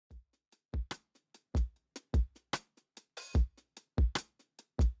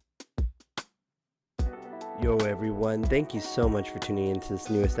Yo everyone, thank you so much for tuning into this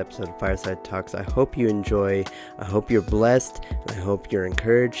newest episode of Fireside Talks. I hope you enjoy, I hope you're blessed, and I hope you're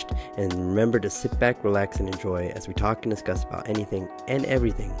encouraged. And remember to sit back, relax, and enjoy as we talk and discuss about anything and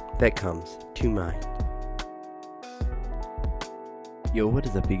everything that comes to mind. Yo, what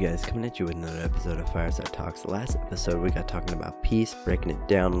is up, you guys? Coming at you with another episode of Fireside Talks. The last episode, we got talking about peace, breaking it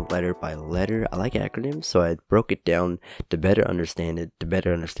down letter by letter. I like acronyms, so I broke it down to better understand it, to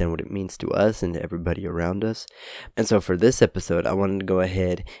better understand what it means to us and to everybody around us. And so for this episode, I wanted to go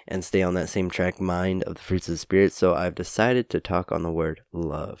ahead and stay on that same track, mind of the fruits of the Spirit. So I've decided to talk on the word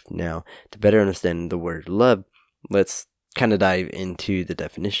love. Now, to better understand the word love, let's kind of dive into the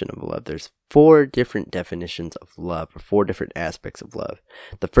definition of love. There's 4 different definitions of love, or 4 different aspects of love.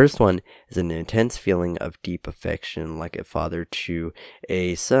 The first one is an intense feeling of deep affection, like a father to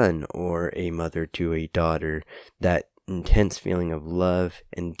a son or a mother to a daughter. That intense feeling of love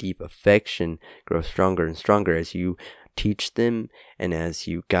and deep affection grows stronger and stronger as you teach them and as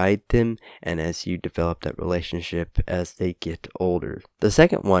you guide them and as you develop that relationship as they get older. The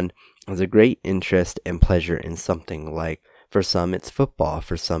second one is a great interest and pleasure in something, like for some it's football,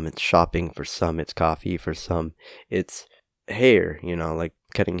 for some it's shopping, for some it's coffee, for some it's hair, like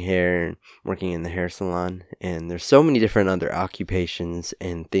cutting hair and working in the hair salon. And there's so many different other occupations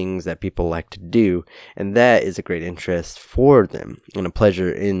and things that people like to do, and that is a great interest for them and a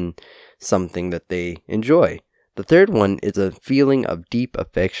pleasure in something that they enjoy. The third one is a feeling of deep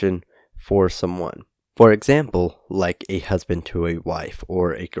affection for someone. For example, like a husband to a wife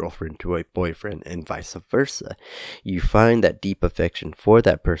or a girlfriend to a boyfriend and vice versa. You find that deep affection for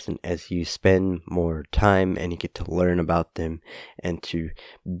that person as you spend more time and you get to learn about them and to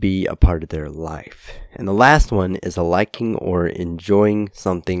be a part of their life. And the last one is a liking or enjoying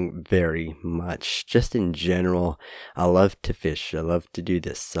something very much. Just in general, I love to fish, I love to do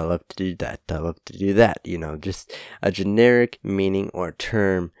this, I love to do that, I love to do that. Just a generic meaning or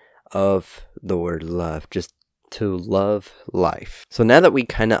term of the word love, just to love life. So now that we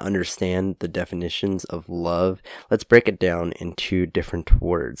kind of understand the definitions of love, let's break it down into different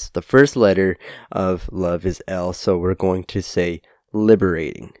words. The first letter of love is L, so we're going to say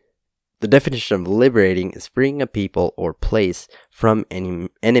liberating. The definition of liberating is freeing a people or place from any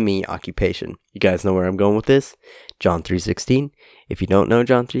enemy occupation. You guys know where I'm going with this? John 3:16. If you don't know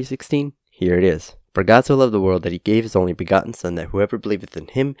John 3:16, here it is. For God so loved the world that he gave his only begotten Son, that whoever believeth in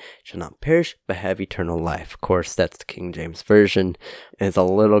him shall not perish, but have eternal life. Of course, that's the King James Version. As a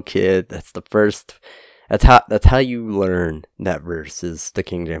little kid, that's how you learn that verse, is the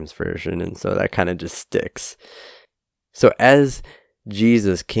King James Version, and so that kind of just sticks. So as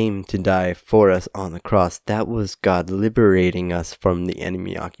Jesus came to die for us on the cross, that was God liberating us from the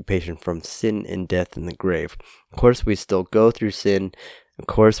enemy occupation, from sin and death in the grave. Of course, we still go through sin. Of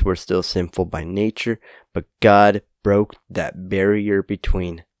course, we're still sinful by nature, but God broke that barrier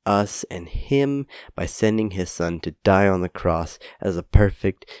between us and him by sending his Son to die on the cross as a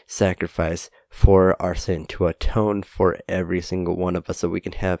perfect sacrifice for our sin, to atone for every single one of us, so we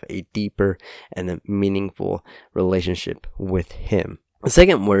can have a deeper and a meaningful relationship with him. The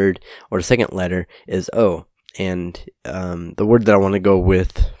second word, or the second letter, is O, and the word that I want to go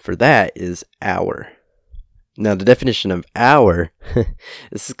with for that is hour. Now, the definition of hour,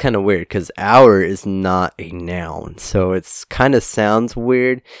 this is kind of weird because hour is not a noun. So it's kind of sounds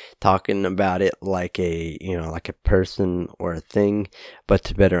weird talking about it like like a person or a thing. But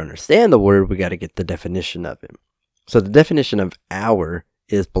to better understand the word, we got to get the definition of it. So the definition of hour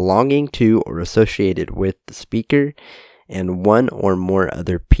is belonging to or associated with the speaker and one or more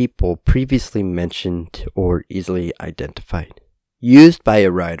other people previously mentioned or easily identified. Used by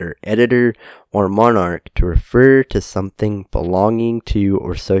a writer, editor, or monarch to refer to something belonging to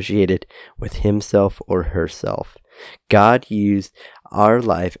or associated with himself or herself. God used our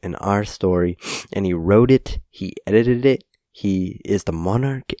life and our story, and he wrote it, he edited it, he is the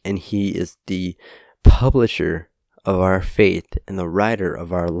monarch, and he is the publisher of our faith and the writer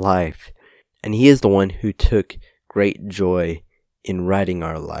of our life. And he is the one who took great joy in writing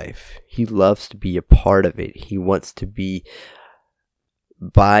our life. He loves to be a part of it. He wants to be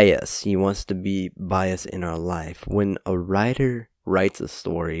bias. He wants to be biased in our life. When a writer writes a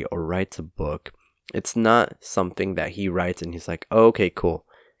story or writes a book, it's not something that he writes and he's like, oh, okay, cool,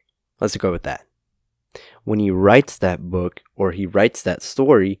 let's go with that. When he writes that book or he writes that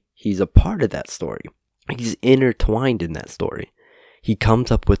story, he's a part of that story. He's intertwined in that story. He comes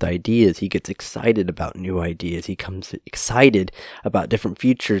up with ideas. He gets excited about new ideas. He comes excited about different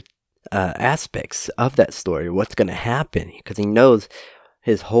future aspects of that story, what's going to happen, because he knows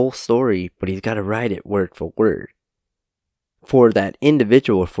his whole story, but he's got to write it word for word. For that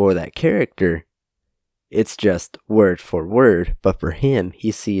individual, for that character, it's just word for word, but for him,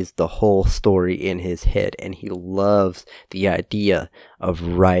 he sees the whole story in his head, and he loves the idea of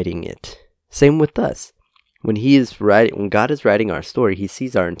writing it. Same with us. When God is writing our story, he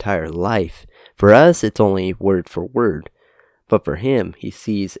sees our entire life. For us, it's only word for word, but for him, he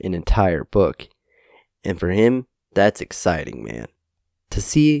sees an entire book. And for him, that's exciting, man. To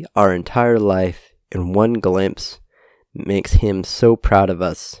see our entire life in one glimpse makes him so proud of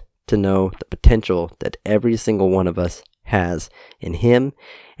us, to know the potential that every single one of us has in him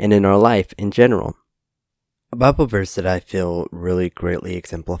and in our life in general. A Bible verse that I feel really greatly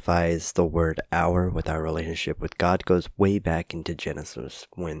exemplifies the word "our" with our relationship with God goes way back into Genesis,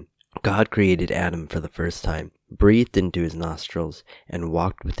 when God created Adam for the first time, breathed into his nostrils, and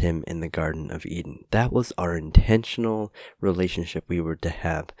walked with him in the Garden of Eden. That was our intentional relationship we were to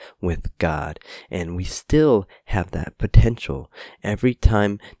have with God, and we still have that potential. Every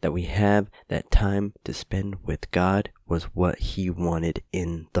time that we have that time to spend with God was what he wanted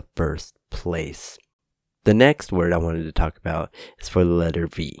in the first place. The next word I wanted to talk about is for the letter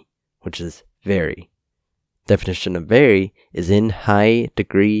V, which is very. Definition of very is in high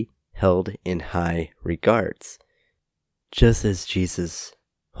degree, held in high regards. Just as Jesus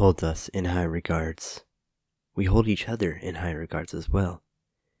holds us in high regards, we hold each other in high regards as well.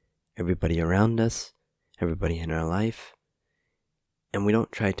 Everybody around us, everybody in our life, and we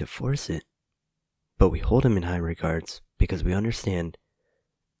don't try to force it, but we hold him in high regards because we understand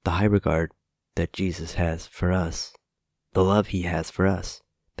the high regard that Jesus has for us, the love he has for us,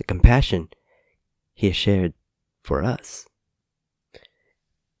 the compassion he has shared for us.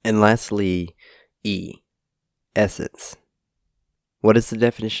 And lastly, E, essence. What is the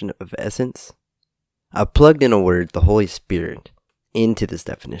definition of essence? I've plugged in a word, the Holy Spirit, into this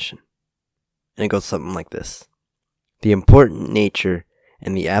definition. And it goes something like this. The important nature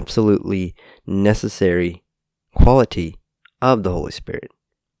and the absolutely necessary quality of the Holy Spirit,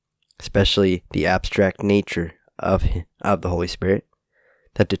 especially the abstract nature of the Holy Spirit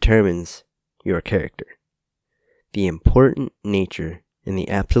that determines your character. The important nature and the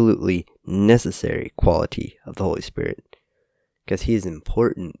absolutely necessary quality of the Holy Spirit, because he is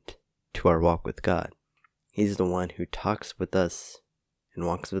important to our walk with God. He's the one who talks with us and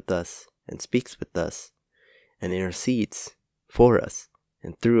walks with us and speaks with us and intercedes for us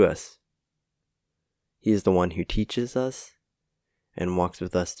and through us. He is the one who teaches us and walks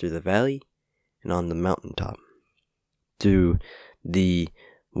with us through the valley and on the mountaintop, through the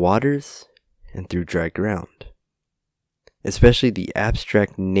waters and through dry ground. Especially the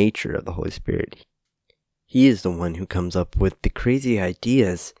abstract nature of the Holy Spirit. He is the one who comes up with the crazy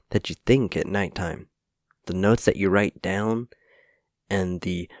ideas that you think at nighttime, the notes that you write down, and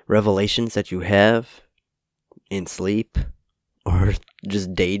the revelations that you have in sleep or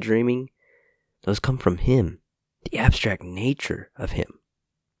just daydreaming. Those come from him, the abstract nature of him.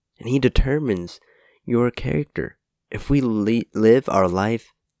 And he determines your character. If we live our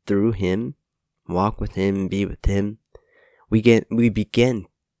life through him, walk with him, be with him, we begin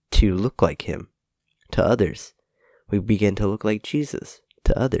to look like him to others. We begin to look like Jesus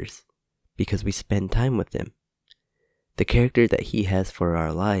to others because we spend time with him. The character that he has for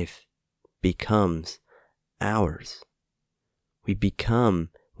our life becomes ours. We become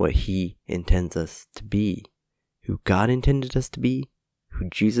what he intends us to be, who God intended us to be, who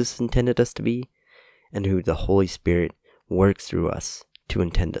Jesus intended us to be, and who the Holy Spirit works through us to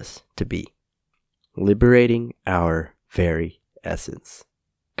intend us to be. Liberating our very essence.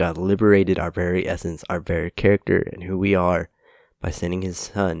 God liberated our very essence, our very character, and who we are by sending his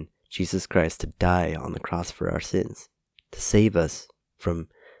Son, Jesus Christ, to die on the cross for our sins, to save us from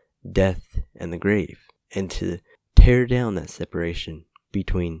death and the grave, and to tear down that separation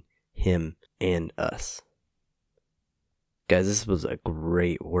between him and us. Guys, this was a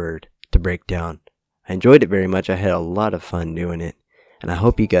great word to break down. I enjoyed it very much. I had a lot of fun doing it, and I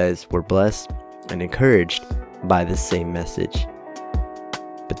hope you guys were blessed and encouraged by this same message.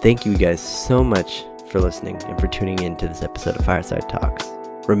 But thank you guys so much for listening and for tuning in to this episode of Fireside Talks.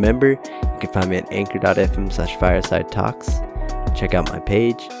 Remember, you can find me at anchor.fm/Fireside Talks. Check out my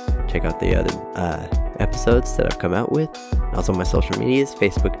page. Check out the other episodes that I've come out with. Also my social medias,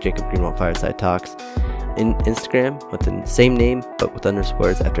 Facebook, Jacob Greenwald Fireside Talks. In Instagram with the same name, but with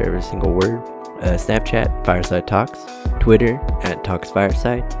underscores after every single word. Snapchat, Fireside Talks. Twitter,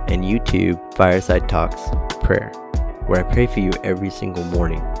 @TalksFireside. And YouTube, Fireside Talks Prayer, where I pray for you every single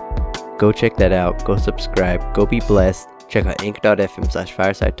morning. Go check that out. Go subscribe. Go be blessed. Check out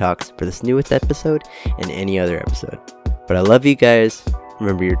anchor.fm/Fireside Talks for this newest episode and any other episode. But I love you guys.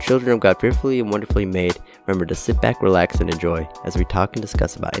 Remember, you're children of God, fearfully and wonderfully made. Remember to sit back, relax, and enjoy as we talk and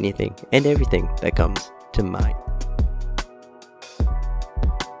discuss about anything and everything that comes to mine.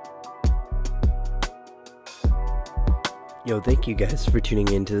 Yo, thank you guys for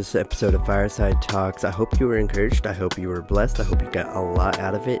tuning in to this episode of Fireside Talks. I hope you were encouraged. I hope you were blessed. I hope you got a lot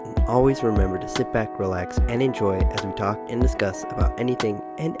out of it. And always remember to sit back, relax, and enjoy as we talk and discuss about anything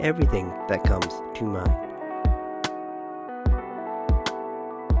and everything that comes to mind.